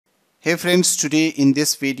Hey friends, today in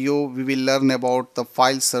this video we will learn about the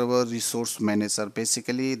file server resource manager.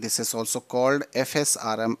 Basically this is also called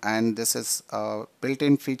FSRM and this is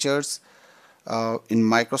built-in features in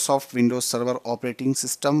Microsoft Windows Server operating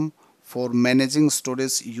system for managing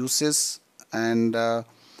storage uses and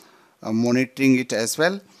monitoring it as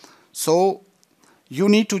well. So you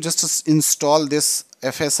need to just install this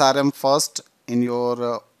FSRM first in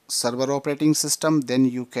your server operating system. Then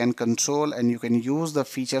you can control and you can use the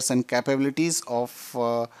features and capabilities of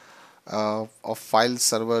file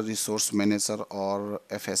server resource manager or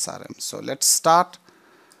FSRM. So let's start.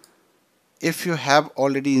 If you have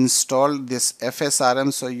already installed this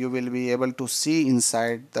FSRM, so you will be able to see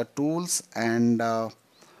inside the tools and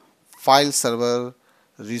file server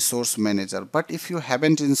resource manager. But if you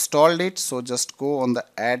haven't installed it, so just go on the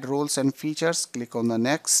add roles and features, click on the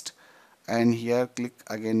next, and here click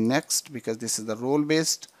again next because this is the role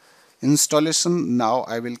based installation. Now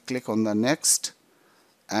I will click on the next,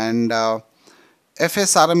 and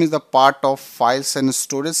FSRM is the part of files and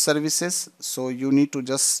storage services, so you need to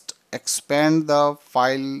just expand the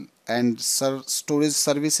file and storage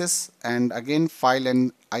services and again file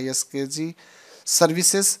and ISKG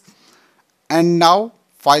services, and now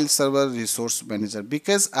file server resource manager.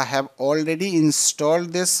 Because I have already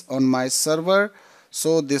installed this on my server,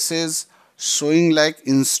 so this is showing like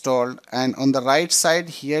installed, and on the right side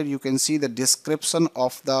here you can see the description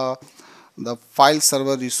of the file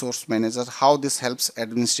server resource manager, how this helps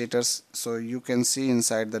administrators. So you can see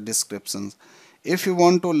inside the descriptions. If you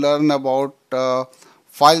want to learn about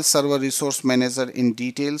file server resource manager in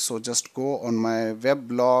detail, so just go on my web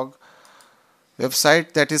blog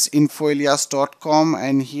website, that is infoelias.com,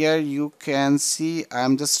 and here you can see I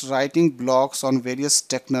am just writing blogs on various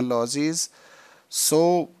technologies.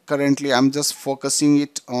 So currently I'm just focusing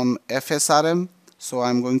it on FSRM. So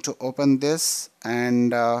I'm going to open this,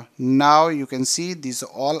 and now you can see these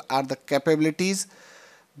all are the capabilities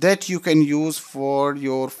that you can use for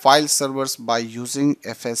your file servers by using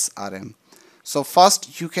FSRM. So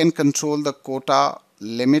first you can control the quota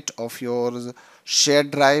limit of your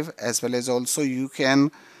shared drive, as well as also you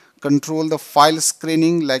can control the file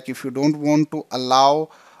screening, like if you don't want to allow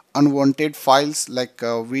unwanted files like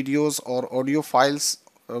videos or audio files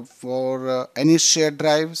for any shared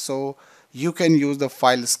drive, so you can use the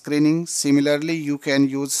file screening. Similarly, you can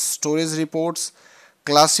use storage reports,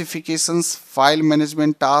 classifications, file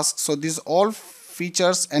management tasks. So these all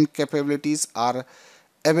features and capabilities are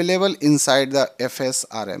available inside the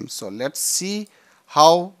FSRM. So let's see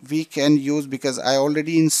how we can use, because I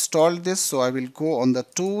already installed this. So I will go on the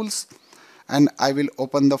tools and I will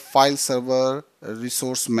open the file server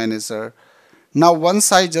resource manager. Now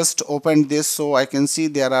once I just opened this, so I can see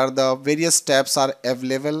there are the various tabs are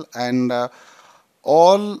available, and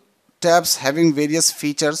all tabs having various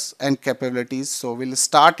features and capabilities. So we'll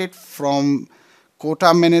start it from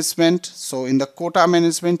quota management. So in the quota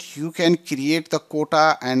management you can create the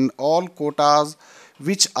quota, and all quotas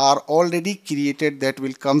which are already created that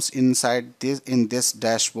will comes inside this in this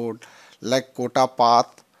dashboard, like quota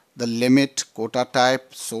path, the limit, quota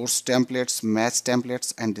type, source templates, match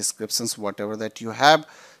templates, and descriptions, whatever that you have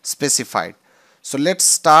specified. So let's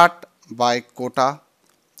start by quota,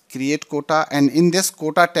 create quota, and in this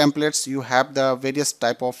quota templates you have the various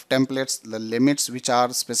type of templates, the limits which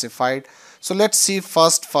are specified. So let's see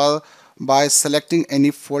first by selecting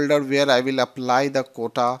any folder where I will apply the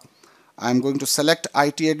quota. I'm going to select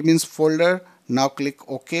IT admins folder. Now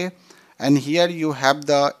click OK, and here you have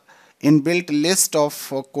the inbuilt list of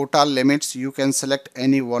quota limits. You can select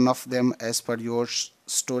any one of them as per your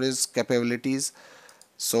storage capabilities.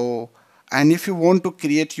 So, and if you want to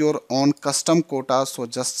create your own custom quota, so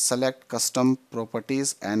just select custom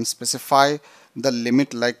properties and specify the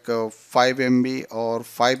limit, like 5 MB or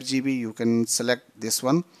 5 GB. You can select this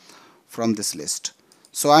one from this list.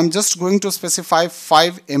 So I'm just going to specify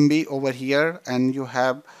 5 MB over here, and you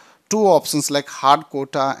have two options like hard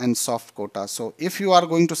quota and soft quota. So if you are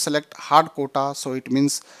going to select hard quota, so it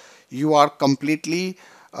means you are completely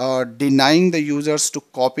denying the users to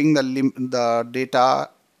copying the data,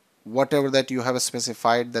 whatever that you have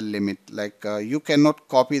specified the limit. Like you cannot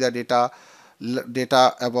copy the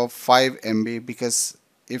data above 5 MB, because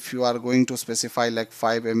if you are going to specify like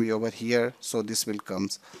 5 MB over here, so this will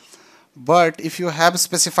comes. But if you have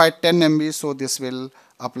specified 10 MB, so this will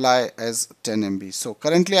apply as 10 MB. So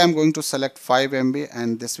currently I'm going to select 5 MB,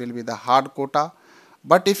 and this will be the hard quota.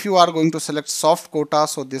 But if you are going to select soft quota,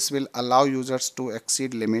 so this will allow users to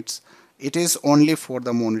exceed limits. It is only for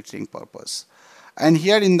the monitoring purpose. And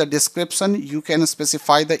here in the description you can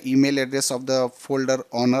specify the email address of the folder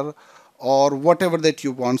owner or whatever that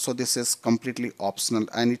you want. So this is completely optional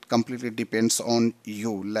and it completely depends on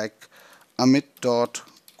you, like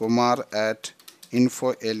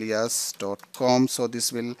amit.kumar@infoalias.com. so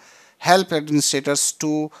this will help administrators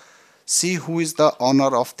to see who is the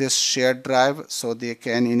owner of this shared drive, so they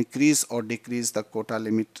can increase or decrease the quota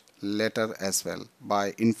limit later as well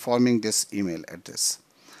by informing this email address.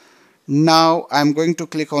 Now I'm going to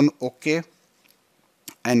click on OK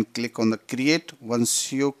and click on the create.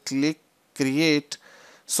 Once you click create,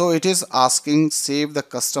 so it is asking save the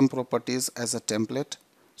custom properties as a template.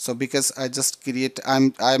 So because I just create,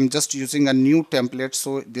 I'm just using a new template,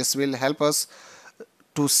 so this will help us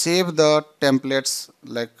to save the templates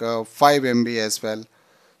like 5 MB as well.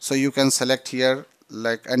 So you can select here,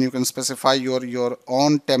 like, and you can specify your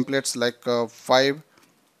own templates like 5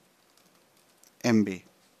 MB.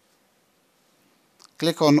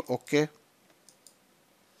 Click on OK.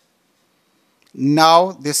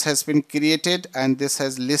 Now this has been created and this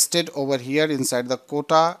has listed over here inside the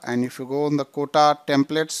quota. And if you go on the quota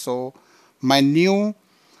templates, so my new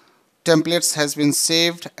templates has been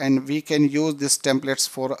saved and we can use these templates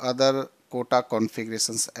for other quota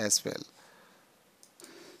configurations as well.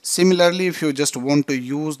 Similarly, if you just want to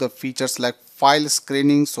use the features like file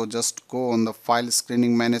screening, so just go on the file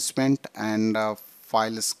screening management and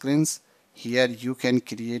file screens. Here you can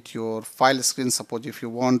create your file screen. Suppose if you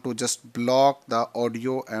want to just block the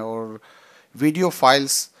audio or video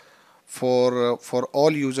files for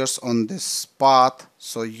all users on this path,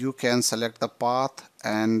 so you can select the path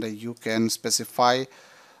and you can specify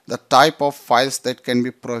the type of files that can be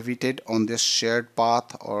prohibited on this shared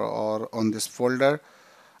path or on this folder.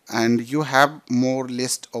 And you have more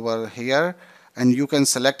list over here and you can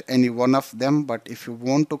select any one of them. But if you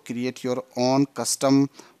want to create your own custom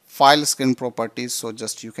file screen properties, so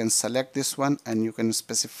just you can select this one and you can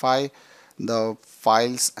specify the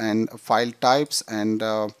files and file types, and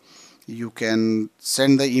you can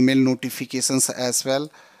send the email notifications as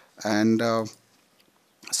well. And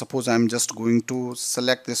suppose I'm just going to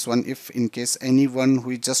select this one. If in case anyone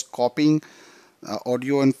who is just copying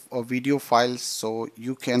audio and video files, so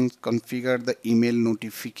you can configure the email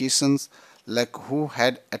notifications, like who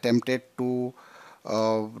had attempted to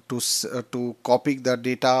copy the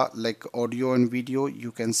data like audio and video.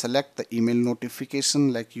 You can select the email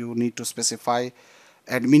notification, like you need to specify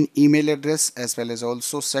admin email address as well as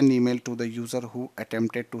also send email to the user who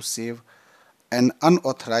attempted to save an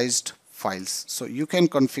unauthorized files. So you can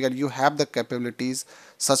configure, you have the capabilities,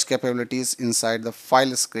 such capabilities inside the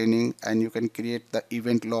file screening, and you can create the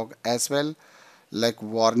event log as well, like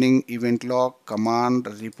warning event log, command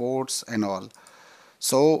reports and all.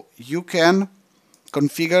 So you can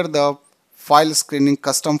configure the file screening,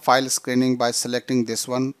 custom file screening by selecting this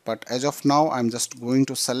one. But as of now, I'm just going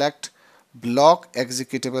to select block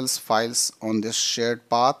executables files on this shared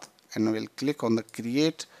path and we'll click on the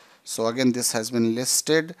create. So again, this has been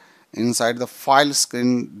listed inside the file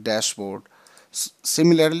screen dashboard.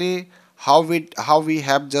 Similarly, how we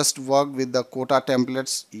have just worked with the quota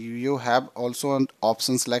templates, you have also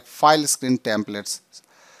options like file screen templates.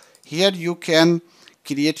 Here you can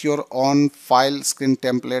create your own file screen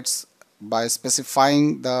templates by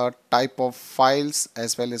specifying the type of files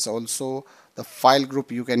as well as also the file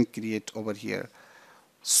group you can create over here.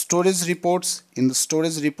 Storage reports, in the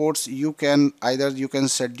storage reports you can either you can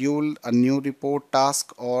schedule a new report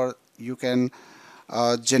task, or you can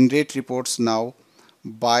generate reports now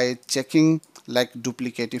by checking like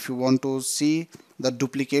duplicate. If you want to see the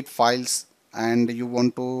duplicate files and you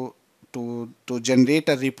want to generate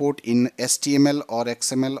a report in HTML or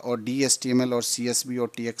XML or DHTML or CSV or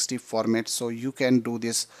TXT format, so you can do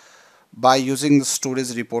this by using the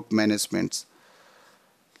storage report management.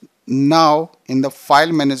 Now in the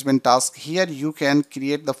file management task, here you can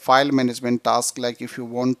create the file management task, like if you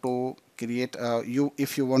want to create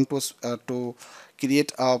to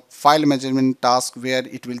create a file management task where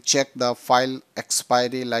it will check the file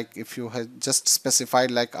expiry, like if you have just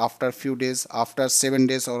specified like after a few days, after 7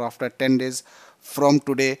 days or after 10 days from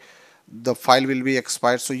today the file will be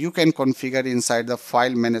expired. So you can configure inside the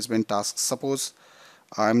file management task. Suppose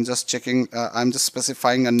I'm just checking, I'm just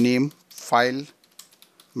specifying a name, file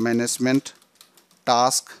management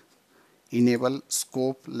task, enable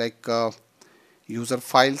scope like user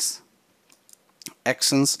files,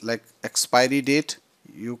 actions like expiry date.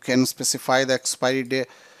 You can specify the expiry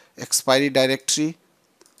directory.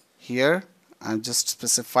 Here I've just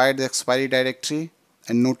specified the expiry directory,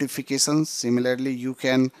 and notifications. Similarly, you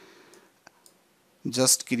can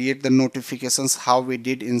just create the notifications how we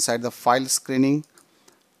did inside the file screening,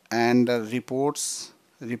 and reports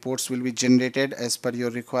will be generated as per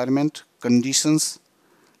your requirement. Conditions,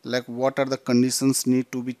 like what are the conditions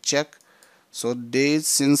need to be checked. So days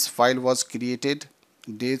since file was created,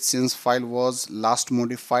 days since file was last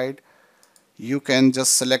modified. You can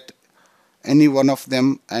just select any one of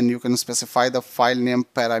them and you can specify the file name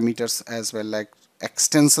parameters as well, like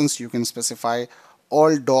extensions you can specify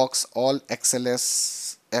all docs, all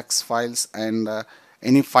xls x files, and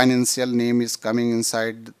any financial name is coming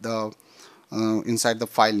inside the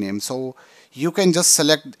file name. So you can just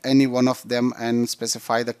select any one of them and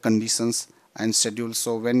specify the conditions and schedule,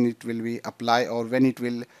 so when it will be apply or when it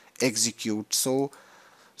will execute. So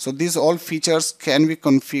these all features can be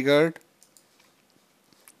configured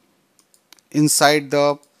inside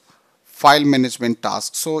the file management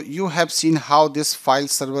task. So you have seen how this file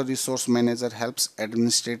server resource manager helps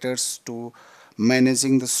administrators to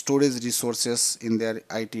managing the storage resources in their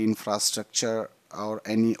IT infrastructure or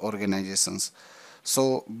any organizations.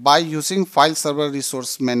 So by using file server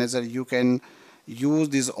resource manager, you can use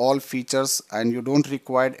these all features and you don't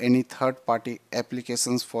require any third-party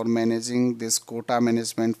applications for managing this quota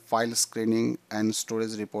management, file screening, and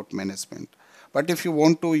storage report management. But if you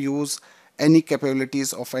want to use any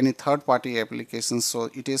capabilities of any third-party applications, so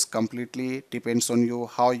it is completely depends on you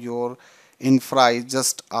how your infra is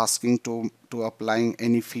just asking to applying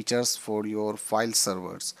any features for your file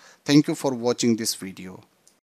servers. Thank you for watching this video.